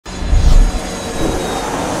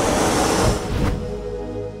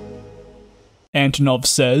Antonov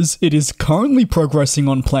says it is currently progressing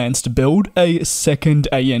on plans to build a second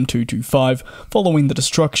AN-225 following the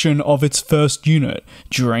destruction of its first unit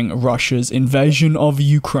during Russia's invasion of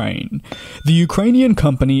Ukraine. The Ukrainian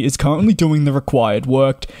company is currently doing the required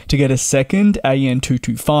work to get a second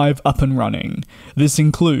AN-225 up and running. This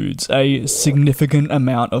includes a significant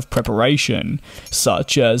amount of preparation,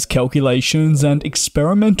 such as calculations and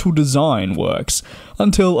experimental design works,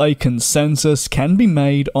 until a consensus can be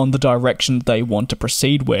made on the direction they want to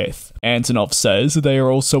proceed with. Antonov says they are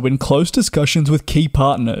also in close discussions with key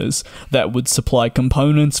partners that would supply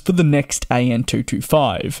components for the next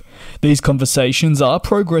AN-225. These conversations are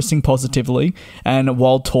progressing positively, and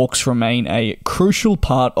while talks remain a crucial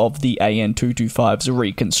part of the AN-225's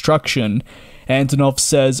reconstruction, Antonov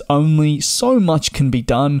says only so much can be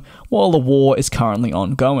done while the war is currently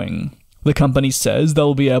ongoing. The company says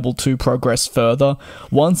they'll be able to progress further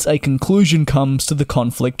once a conclusion comes to the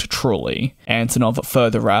conflict truly. Antonov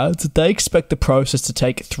further adds that they expect the process to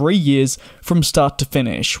take 3 years from start to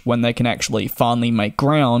finish when they can actually finally make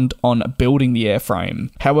ground on building the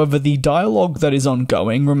airframe. However, the dialogue that is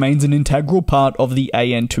ongoing remains an integral part of the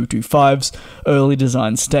AN-225's early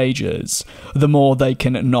design stages. The more they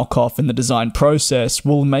can knock off in the design process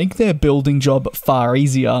will make their building job far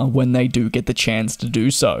easier when they do get the chance to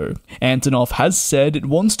do so. Antonov has said it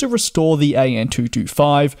wants to restore the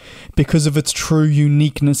AN-225 because of its true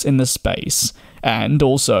uniqueness in the space, and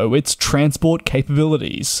also its transport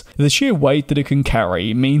capabilities. The sheer weight that it can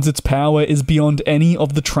carry means its power is beyond any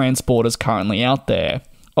of the transporters currently out there.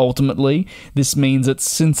 Ultimately, this means that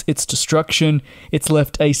since its destruction, it's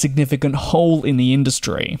left a significant hole in the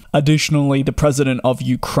industry. Additionally, the president of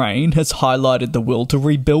Ukraine has highlighted the will to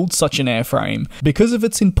rebuild such an airframe because of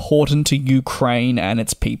its importance to Ukraine and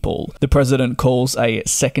its people. The president calls a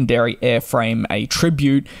secondary airframe a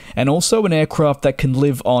tribute, and also an aircraft that can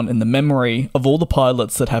live on in the memory of all the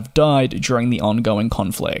pilots that have died during the ongoing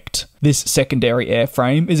conflict. This secondary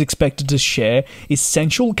airframe is expected to share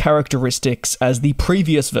essential characteristics as the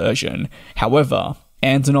previous version. However,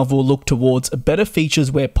 Antonov will look towards better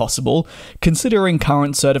features where possible, considering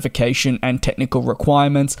current certification and technical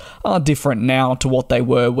requirements are different now to what they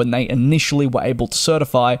were when they initially were able to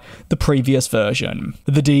certify the previous version.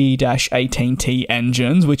 The D-18T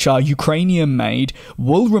engines, which are Ukrainian-made,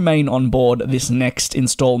 will remain on board this next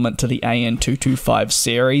installment to the AN-225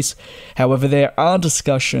 series. However, there are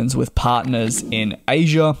discussions with partners in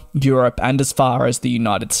Asia, Europe, and as far as the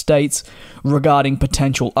United States regarding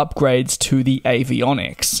potential upgrades to the avionics.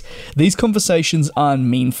 These conversations are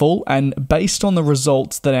meaningful, and based on the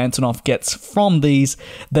results that Antonov gets from these,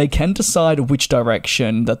 they can decide which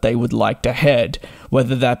direction that they would like to head,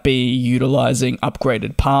 whether that be utilizing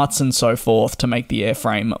upgraded parts and so forth to make the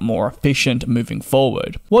airframe more efficient moving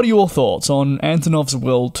forward. What are your thoughts on Antonov's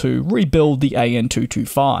will to rebuild the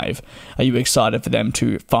AN-225? Are you excited for them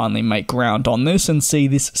to finally make ground on this and see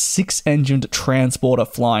this 6-engined transporter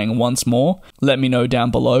flying once more? Let me know down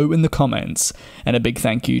below in the comments. And a big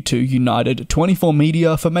thank you to United 24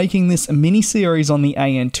 Media for making this mini-series on the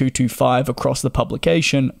AN-225 across the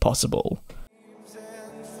publication possible.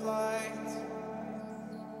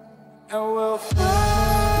 And we'll fly.